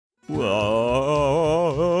Whoa.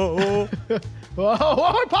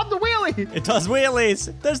 Whoa, it popped the wheelie. It does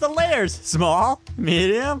wheelies. There's the layers. Small,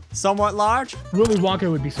 medium, somewhat large. Willy Wonka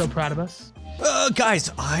would be so proud of us.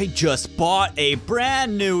 Guys, I just bought a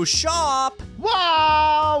brand new shop.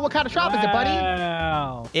 Whoa, what kind of shop is it, buddy?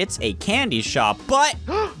 Wow. It's a candy shop, but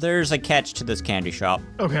there's a catch to this candy shop.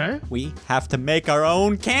 Okay. We have to make our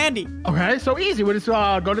own candy. Okay, so easy. We just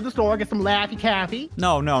go to the store, get some Laffy Taffy.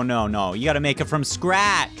 No. You gotta make it from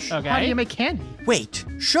scratch. Okay. How do you make candy? Wait,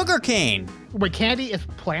 sugarcane. Wait, candy is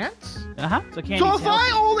plants? So candy. So if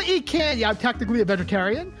I only eat candy, I'm technically a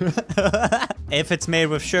vegetarian? If it's made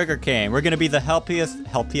with sugarcane, we're gonna be the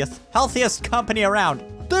healthiest company around.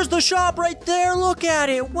 There's the shop right there, look at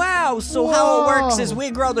it, wow. So how it works is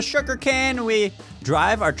we grow the sugarcane, we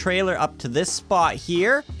drive our trailer up to this spot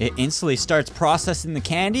here. It instantly starts processing the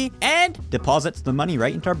candy and deposits the money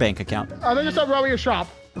right into our bank account. I think there's something wrong with your shop.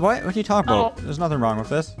 What are you talking about? There's nothing wrong with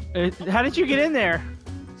this. How did you get in there?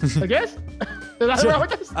 I guess? There's nothing wrong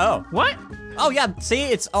with this? Oh. What? Oh yeah, see,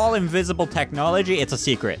 it's all invisible technology. It's a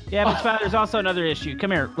secret. Yeah, but Spy, there's also another issue.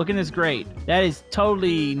 Come here, look in this grate. That is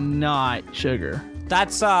totally not sugar.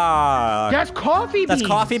 That's coffee beans. That's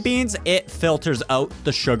coffee beans. It filters out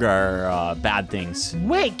the sugar, bad things.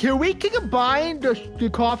 Wait, can we combine the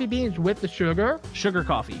coffee beans with the sugar? Sugar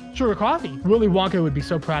coffee. Sugar coffee. Willy Wonka would be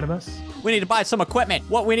so proud of us. We need to buy some equipment.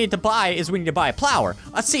 What we need to buy is we need to buy a plower,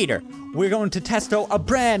 a seeder. We're going to test out a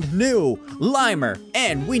brand new limer,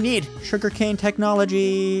 and we need sugarcane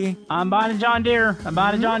technology. I'm buying a John Deere. No,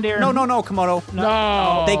 Komodo.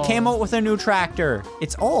 No. They came out with a new tractor.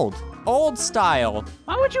 It's old style.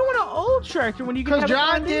 Why would you want an old tractor when you can have Because a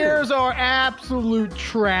John John Deere? Deere's are absolute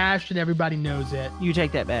trash, and everybody knows it. You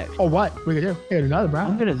take that back. Oh, what? We could do? Here's another, bro.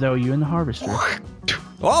 I'm gonna throw you in the harvester.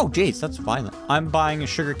 Oh, geez, that's violent. I'm buying a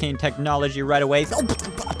sugarcane technology right away.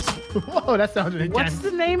 Whoa, that sounds intense. What's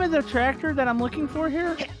the name of the tractor that I'm looking for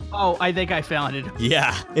here? Oh, I think I found it.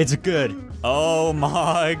 Yeah, it's good. Oh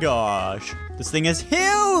my gosh. This thing is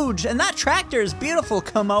huge, and that tractor is beautiful,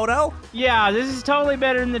 Komodo. Yeah, this is totally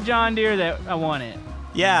better than the John Deere that I wanted.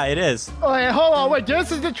 Yeah, it is. Oh, wait, hold on. Wait,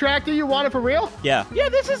 this is the tractor you wanted for real? Yeah. Yeah,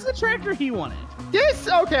 this is the tractor he wanted. This?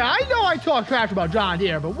 Okay, I know I talk trash about John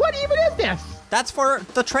Deere, but what even is this? That's for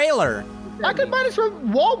the trailer. I could buy this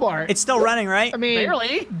from Walmart. It's still running, right? I mean,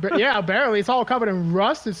 Barely. Yeah, barely. It's all covered in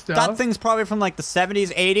rust and stuff. That thing's probably from like the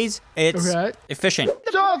 70s, 80s. It's efficient.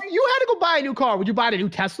 So if you had to go buy a new car, would you buy a new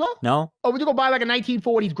Tesla? No, Or would you go buy like a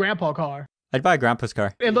 1940s grandpa car? I'd buy a grandpa's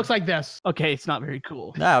car. It looks like this. Okay, it's not very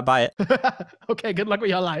cool. Yeah, I'd buy it. Okay, good luck with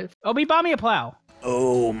your life. Obi, buy me a plow.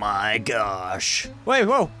 Oh my gosh. Wait,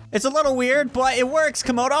 whoa. It's a little weird, but it works,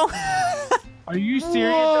 Komodo. Are you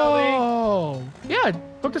serious, Obi? Oh. Yeah,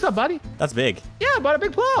 hook this up, buddy. That's big. Yeah, I bought a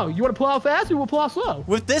big plow. You want to plow fast or you want to plow slow?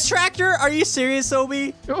 With this tractor? Are you serious,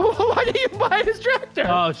 Obi? Why did you buy this tractor?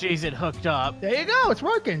 Oh, jeez, it hooked up. There you go. It's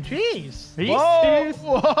working. Jeez. Are you serious?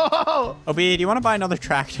 Whoa. Obi, do you want to buy another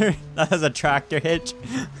tractor that has a tractor hitch?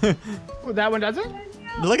 That one doesn't?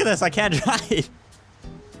 Look at this. I can't drive.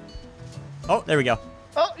 Oh, there we go.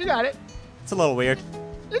 Oh, you got it. It's a little weird.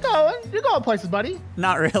 You're going places, buddy.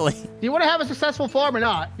 Not really. Do you want to have a successful farm or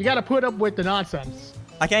not? You got to put up with the nonsense.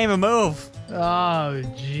 I can't even move. Oh,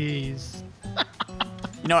 jeez.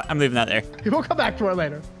 You know what? I'm leaving that there. We'll come back to it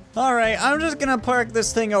later. All right, I'm just gonna park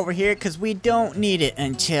this thing over here because we don't need it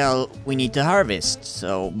until we need to harvest.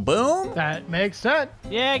 So, boom. That makes sense.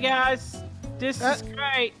 Yeah, guys. This is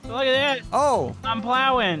great. Look at this. Oh, I'm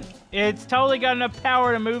plowing. It's totally got enough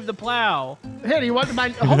power to move the plow. Hey, do you want my...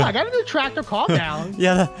 Hold on, I got a new tractor. Calm down.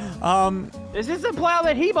 yeah. This is the plow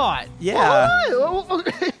that he bought. Yeah. Oh,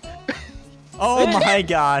 Oh my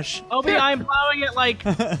gosh. Obi, I'm plowing it like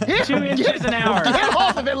 2 inches an hour. Get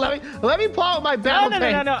off of it. Let me plow with my battle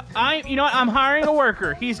tank. No. You know what? I'm hiring a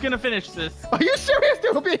worker. He's gonna finish this. Are you serious?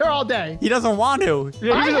 Dude, we'll be here all day. He doesn't want to.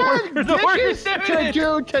 Yeah, I the have worker. The worker's dishes doing to it.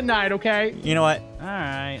 do tonight, okay? You know what? All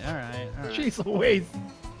right. Jeez Louise.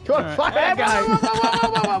 Go on, All right. fire that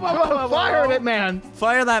guy. Fire it, man.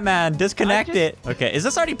 Fire that man. Disconnect it. Okay, is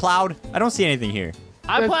this already plowed? I don't see anything here.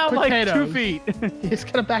 I There's plowed like 2 potatoes. feet. He's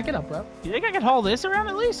gonna back it up, bro. You think I could haul this around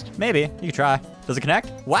at least? Maybe. You can try. Does it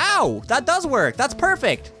connect? Wow, that does work. That's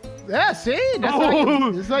perfect. Yeah, see?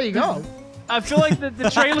 That's how you go. I feel like the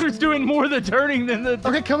trailer's doing more of the turning than the...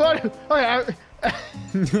 Okay, come on. Okay,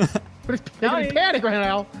 but it's making me panic right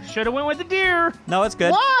now. Should have went with the deer. No, it's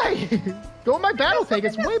good. Why? Go with my battle tank.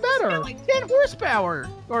 It's way better. Like 10 horsepower.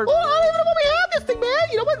 Or Oh, I don't even know why we have this thing, man.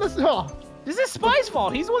 You know what? Listen. Oh, this is Spy's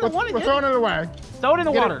fault. He's the one that wanted we're it. throwing it away. Throw it in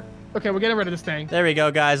the Get it. water. Okay, we're getting rid of this thing. There we go,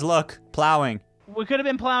 guys. Look, plowing. We could have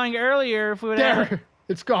been plowing earlier if we would have. There.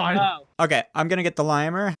 It's gone. Okay, I'm gonna get the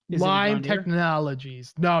limer. Is it Lime John Deere?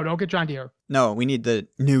 Technologies. No, don't get John Deere. No, we need the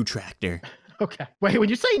new tractor. Okay. Wait, when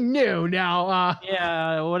you say new now,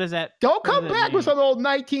 Yeah, what is that? don't What come does that back with mean? some old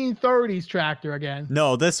 1930s tractor again.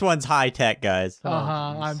 No, this one's high tech, guys.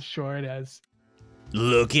 I'm sure it is.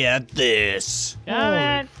 Look at this. Got Holy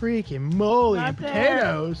it. freaking moly Not and there.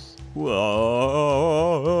 potatoes.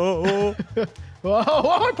 Whoa.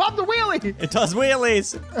 Whoa, it popped the wheelie. It does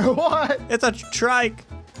wheelies. What? It's a trike.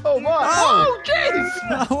 Oh, what? Oh. Oh,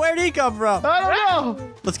 jeez. Where'd he come from? I don't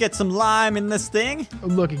know. Let's get some lime in this thing.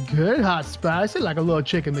 Looking good, hot, spicy, like a little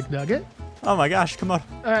chicken McNugget. Oh my gosh, come on.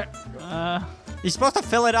 All right. You're supposed to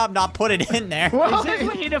fill it up, not put it in there. Well, It says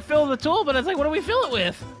we need to fill the tool, but it's like, what do we fill it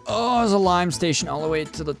with? Oh, there's a lime station all the way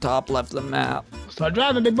to the top left of the map. start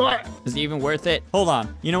driving, big boy. Is it even worth it? Hold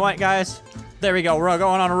on. You know what, guys? There we go. We're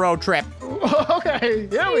going on a road trip. Okay,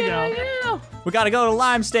 here we go. Yeah. We gotta go to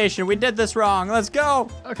Lime Station. We did this wrong. Let's go.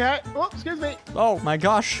 Okay. Oh, excuse me. Oh my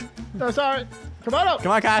gosh. No, sorry. Come on up.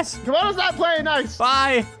 Come on, guys. Come on, stop playing nice.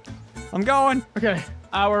 Bye. I'm going. Okay.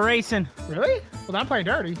 We're racing. Really? Well, I'm playing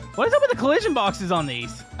dirty. What is up with the collision boxes on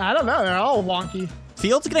these? I don't know. They're all wonky.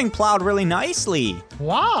 Field's getting plowed really nicely.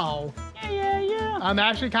 Wow. Yeah. I'm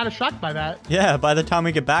actually kind of shocked by that. Yeah, by the time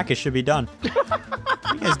we get back, it should be done. What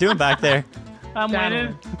are you guys doing back there? I'm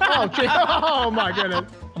winning. Oh, gee. Oh, my goodness.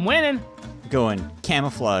 I'm winning. Going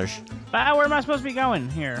camouflage. But where am I supposed to be going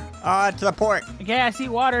here? To the port. Okay, I see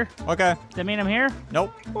water. Okay. Does that mean I'm here?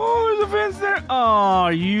 Nope. Oh, there's a fence there. Oh,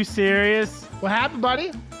 are you serious? What happened,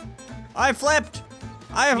 buddy? I flipped.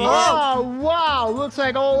 I have. Oh, wow. Looks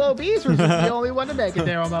like old Obese was the only one to make it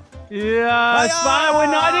there. Almost. Yeah, Spy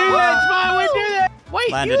would not do that. Spy would do that.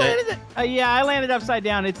 Wait, Landed you it. landed it. Yeah, I landed upside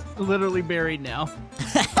down. It's literally buried now.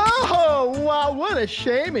 Oh, wow. What a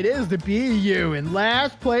shame it is to be you in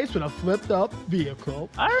last place with a flipped up vehicle.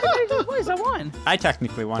 I already made this place. I won. I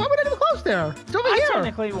technically won. Why would I even close there? It's over I here.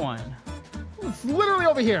 technically won. It's literally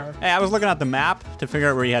over here. Hey, I was looking at the map to figure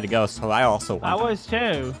out where you had to go, so I also won. I was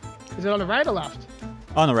too. Is it on the right or left?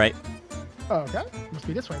 On the right. Oh, okay. Must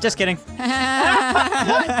be this way. Just kidding. Dumb. How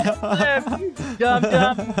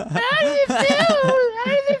do you feel? How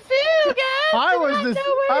does it feel, guys? I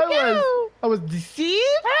was deceived.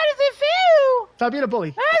 How does it feel? Stop being a bully.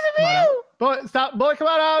 How does it Come on feel? out. Bully, stop. Bully, come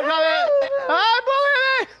on out. Drop it. Ah,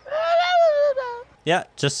 bully me. Yeah,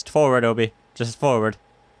 just forward, Obi. Just forward.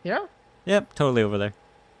 Yeah? Yep, totally over there.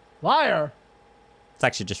 Liar. It's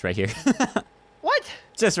actually just right here. What?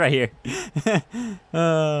 Just right here.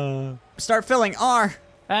 Start filling R. All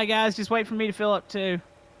right, guys, just wait for me to fill up too.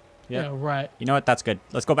 Yeah. Yeah, right. You know what? That's good.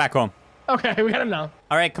 Let's go back home. Okay, we got him now.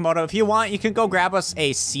 All right, Komodo, if you want, you can go grab us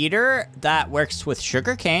a cedar that works with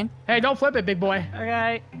sugarcane. Hey, don't flip it, big boy.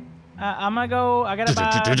 Okay. I'm gonna go. I gotta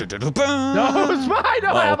buy. No, it's fine.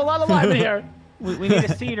 No, I have a lot of lime in here. We need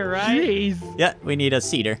a cedar, right? Jeez. Yeah, we need a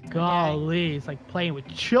cedar. Golly, it's like playing with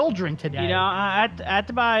children today. You know, I have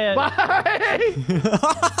to buy it. Bye.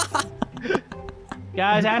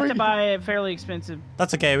 Guys, I have to buy it fairly expensive.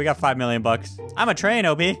 That's okay. We got 5 million bucks. I'm a train,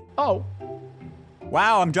 Obi. Oh,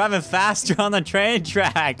 Wow, I'm driving faster on the train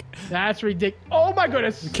track. that's ridiculous. Oh my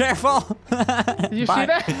goodness. Careful. Did you see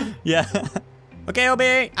that? Yeah. Okay,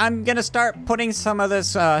 Obi, I'm gonna start putting some of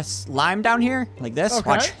this lime down here, like this. Okay.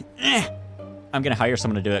 Watch. I'm gonna hire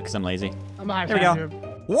someone to do it because I'm lazy. I'm a high There we fan go. here.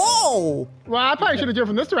 Whoa! Well, I probably should have done it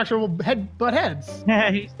from this direction. We'll butt heads.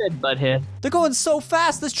 He said butthead. They're going so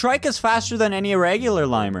fast. This trike is faster than any regular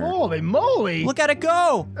limer. Holy moly. Look at it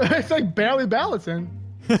go. It's like barely balancing.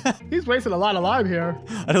 He's wasting a lot of lime here.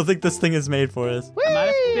 I don't think this thing is made for us. Whee! I might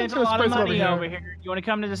have I'm spent just a gonna lot of spice it money over here. You want to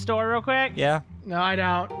come to the store real quick? Yeah. No, I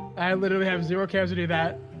don't. I literally have 0 cares to do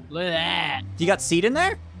that. Look at that. You got seed in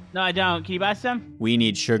there? No, I don't. Can you buy some? We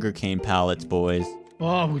need sugarcane pallets, boys.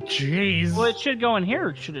 Oh, jeez. Well, it should go in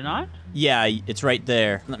here, should it not? Yeah, it's right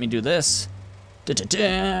there. Let me do this.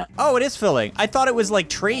 Da-da-da. Oh, it is filling. I thought it was like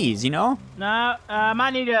trees, you know? No, I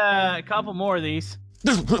might need a couple more of these.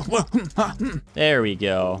 There we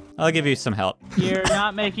go. I'll give you some help. You're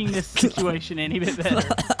not making this situation any bit better.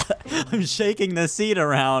 I'm shaking the seed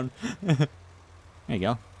around. There you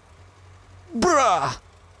go. Bruh!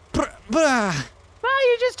 Bruh! Wow,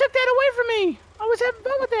 you just took that away from me. I was having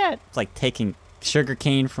fun with that. It's like taking sugar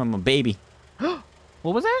cane from a baby.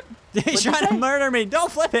 What was that? He's trying to murder me.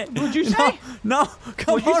 Don't flip it. What'd you No, say? no.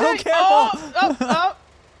 Come What'd you on, say? careful. Oh.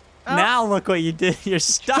 Now look what you did. You're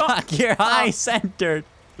stuck. You're high centered.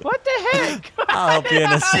 What the heck? I'll help you in a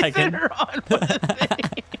How second. center on one thing?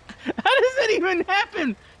 How does that even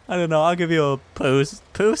happen? I don't know. I'll give you a boost.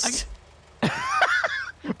 Boost?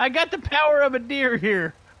 I got the power of a deer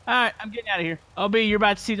here. All right, I'm getting out of here. OB, you're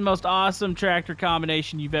about to see the most awesome tractor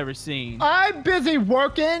combination you've ever seen. I'm busy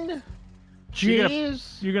working.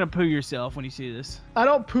 Jeez. You're gonna poo yourself when you see this. I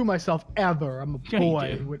don't poo myself ever. I'm a Yeah, you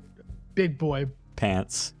boy do. with big boy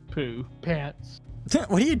Pants. Poo. pants.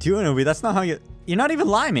 What are you doing, Obi? That's not how you... You're not even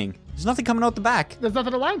liming. There's nothing coming out the back. There's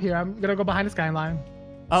nothing to lime here. I'm gonna go behind the skyline.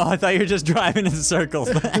 Oh, I thought you were just driving in circles.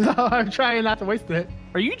 No, I'm trying not to waste it.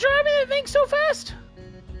 Are you driving that thing so fast?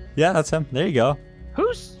 Yeah, that's him. There you go.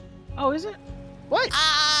 Who's? Oh, is it? What?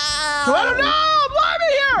 Ah! I don't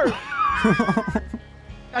know. I'm liming here.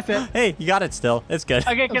 That's it. Hey, you got it still. It's good.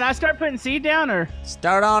 Okay, can I start putting seed down or?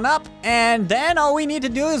 Start on up, and then all we need to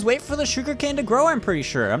do is wait for the sugarcane to grow, I'm pretty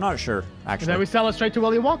sure. I'm not sure, And actually. then we sell it straight to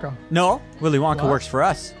Willy Wonka. No, Willy Wonka What? works for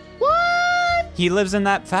us. What? He lives in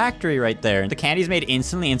that factory right there. The candy's made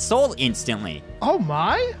instantly and sold instantly. Oh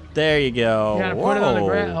my! There you go. You gotta put it on the Whoa.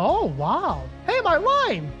 ground. Oh wow! Hey, my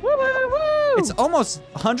lime! Woo, woo, woo, woo. It's almost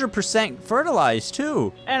 100% fertilized,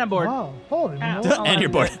 too. And I'm bored. Wow! Holy Ow. moly! Oh, And you're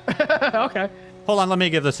bored. Okay. Hold on, let me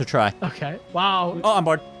give this a try. Okay. Wow. Oh, I'm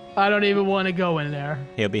bored. I don't even want to go in there.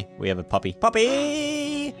 Hey, Obi, we have a puppy.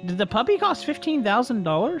 Puppy! Did the puppy cost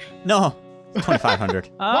 $15,000? No, 2,500.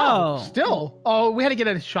 Wow. Oh. Still. Oh, we had to get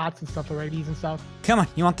into shots and stuff, the rabies and stuff. Come on,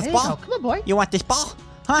 you want this There you ball? go. Come on, boy. You want this ball?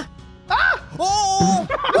 Huh? Ah! Oh!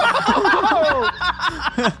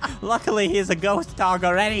 Oh! Luckily, he's a ghost dog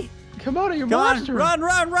already. Come on, you Come on, monster!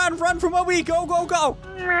 run from Obi. Go. Come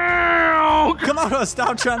on,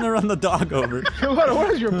 stop trying to run the dog over. Come on, what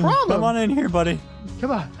is your problem? Come on in here, buddy.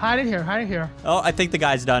 Come on, hide in here, hide in here. Oh, I think the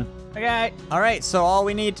guy's done. Okay. All right, so all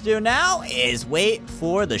we need to do now is wait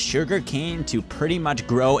for the sugar cane to pretty much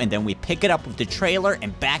grow, and then we pick it up with the trailer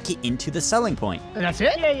and back it into the selling point. And that's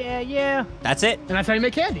it? Yeah. That's it. And that's how you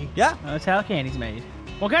make candy. Yeah. That's how candy's made.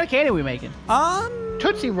 What kind of candy are we making?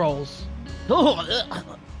 Tootsie Rolls. Oh,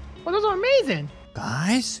 Well, those are amazing.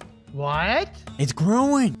 Guys, What? it's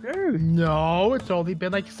growing. No, it's only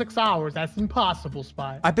been like 6 hours. That's impossible,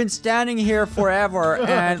 Spy. I've been standing here forever,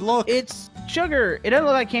 and look, it's sugar. It doesn't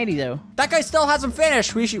look like candy though. that guy still hasn't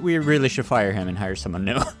finished. We really should fire him and hire someone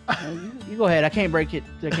new. You go ahead. I can't break it.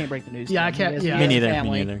 I can't break the news. Yeah, I can't- He yeah. has Me a neither.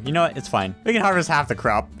 family. Me neither. You know what? It's fine. We can harvest half the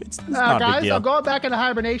crop. It's not a big Guys, deal. I'm going back into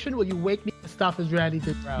hibernation. Will you wake me? The stuff is ready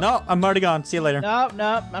to grow. No, I'm already gone. See you later. No,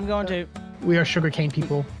 I'm going to. We are sugarcane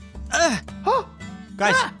people. Oh,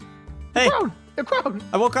 Guys, hey, crowd! The crowd!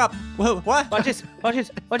 I woke up. Whoa, what? Watch this.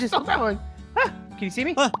 Stop growing! Ah, can you see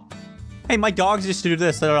me? Hey, my dogs used to do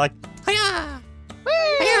this. They're like, hiya,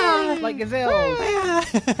 hiya, Like gazelles. hiya.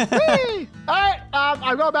 Hey! All right,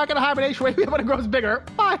 I'm going back into hibernation. Wait when it grows bigger.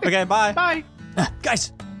 Bye. Okay, bye. Bye.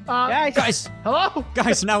 Guys, Guys. Hello?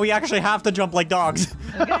 guys, now we actually have to jump like dogs.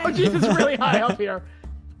 Oh, Jesus, it's really high up here.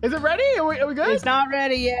 Is it ready? Are we good? It's not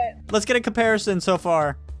ready yet. Let's get a comparison so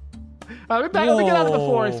far. Let me get out of the Whoa.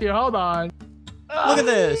 forest here. Hold on. Look at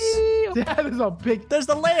this. That is a big. There's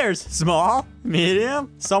the layers. Small,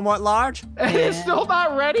 medium, somewhat large. It's still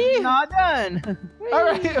not ready. Not done. All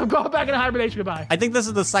right, I'm going back into hibernation. Goodbye. I think this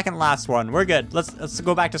is the second last one. We're good. Let's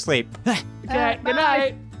go back to sleep. Okay. Good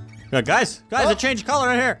night. Guys, it changed color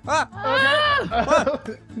right here. Okay.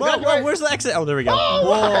 Whoa, where's the exit? Oh, there we go.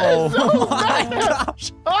 Oh, Whoa, so my bad.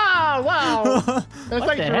 gosh. Oh wow. It's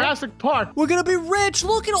like the heck? Jurassic Park. We're gonna be rich.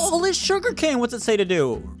 Look at all this sugar cane. What's it say to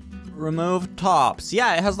do? Remove tops.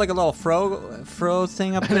 Yeah, it has like a little fro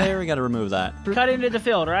thing up there. We gotta remove that. Cut into the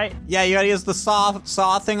field, right? Yeah, you gotta use the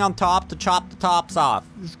saw thing on top to chop the tops off.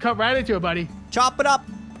 Just cut right into it, buddy. Chop it up.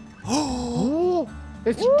 Ooh,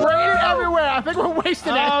 it's spraying everywhere. I think we're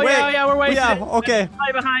wasting Oh, it. yeah, we're wasting Yeah, it. okay.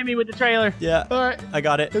 Right behind me with the trailer. Yeah, All right. I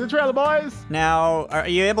got it. To the trailer, boys. Now, are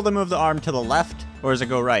you able to move the arm to the left, or does it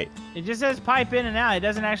go right? It just says pipe in and out. It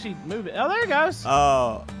doesn't actually move it. Oh, there it goes.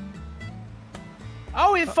 Oh.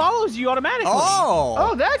 Oh, it follows you automatically.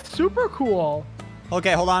 Oh, that's super cool.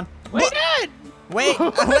 Okay, hold on. Wait, Wait,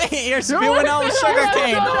 you're spewing all the sugar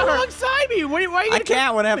cane. Go alongside me. Why are you I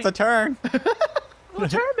can't when I have to turn. Well,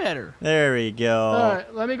 turn better. There we go. All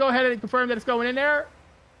right, let me go ahead and confirm that it's going in there.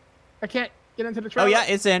 I can't get into the Oh trailer. yeah,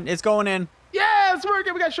 it's in. It's going in. Yeah, it's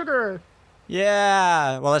working. We got sugar.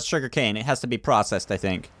 Yeah. Well, that's sugar cane. It has to be processed, I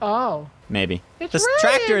think. Oh. Maybe. It's This right.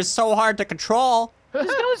 tractor is so hard to control. Just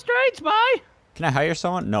go straight, Spy. Can I hire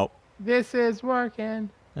someone? Nope. This is working.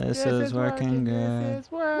 This is working good. This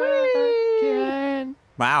is working.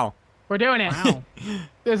 Wow. We're doing it. Wow.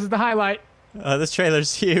 This is the highlight. This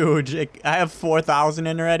trailer's huge. I have 4,000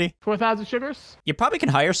 in already. 4,000 sugars. You probably can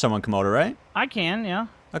hire someone, Komodo, right? I can, yeah.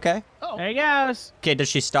 Okay. Oh. There he goes. Okay, does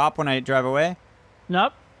she stop when I drive away?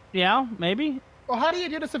 Nope. Yeah, maybe. Well, how do you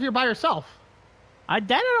do this if you're by yourself? I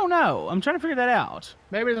don't know. I'm trying to figure that out.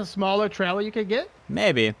 Maybe there's a smaller trailer you could get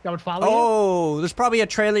Maybe. that would follow you. Oh, there's probably a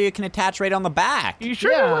trailer you can attach right on the back. Are you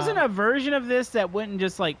sure Yeah. there wasn't a version of this that wouldn't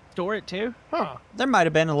just like store it too? Huh. There might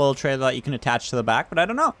have been a little trailer that you can attach to the back, but I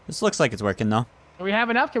don't know. This looks like it's working though. Do we have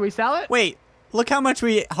enough? Can we sell it? Wait, look how much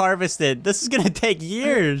we harvested. This is gonna take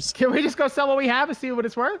years. Can we just go sell what we have and see what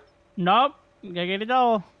it's worth? Nope. You gotta get it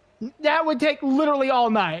all. That would take literally all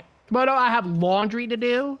night. But I have laundry to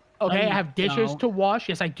do. Okay, I have dishes no. to wash.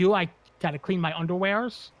 Yes, I do. I gotta clean my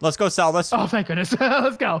underwears. Let's go sell this. Oh, thank goodness.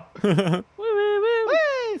 Let's go. Woo, woo, woo.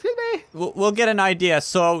 Whee, excuse me. We'll get an idea.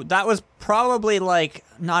 So that was probably like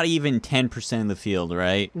not even 10% of the field,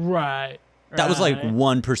 right? Right. That was like Right.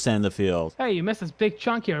 1% of the field. Hey, you missed this big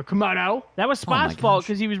chunk here. Komodo. That was my Spot's fault gosh.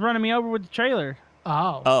 because he was running me over with the trailer.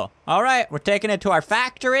 Oh. Oh, all right. We're taking it to our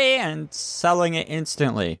factory and selling it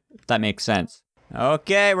instantly. If that makes sense.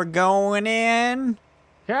 Okay, we're going in.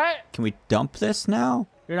 Okay. Can we dump this now?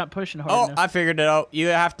 You're not pushing hard Oh, enough. I figured it out. You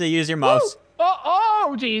have to use your mouse.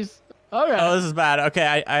 Oh, jeez. Okay. Oh, this is bad.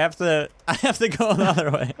 Okay, I have to go the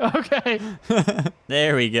other way. Okay.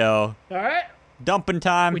 There we go. All right. Dumping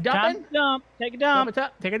time. We Time dumping? to dump. Take a Dump dump. it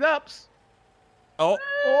up. Take a dumps. Oh,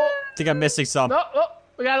 Oh. I think I'm missing some.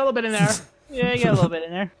 We got a little bit in there. Yeah, you got a little bit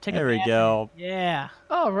in there. Take There a we bath. go. Yeah.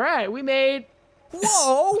 All right. We made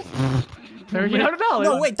Whoa! $1,300.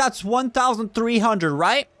 No, wait, that's 1,300,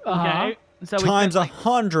 right? Uh-huh. Okay. So we Times spent,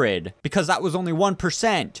 100, because that was only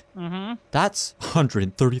 1%. Mhm. That's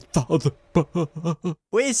 130,000.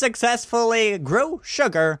 We successfully grew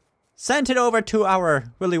sugar, sent it over to our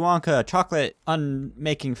Willy Wonka chocolate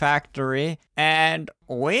unmaking factory, and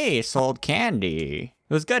we sold candy.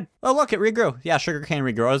 It was good. Oh, look, it regrew. Yeah, sugarcane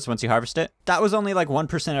regrows once you harvest it. That was only like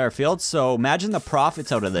 1% of our field, so imagine the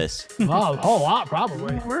profits out of this. Oh, a whole lot,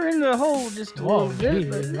 probably. We're in the hole just a Whoa, little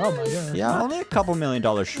bit. geez. Oh, my goodness. Yeah, only a couple $1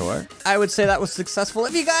 million short. I would say that was successful.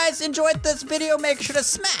 If you guys enjoyed this video, make sure to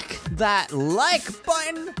smack that like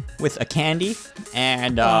button with a candy.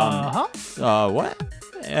 And, what?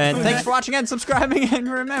 And thanks for watching and subscribing,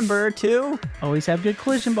 and remember to Always have good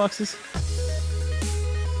collision boxes.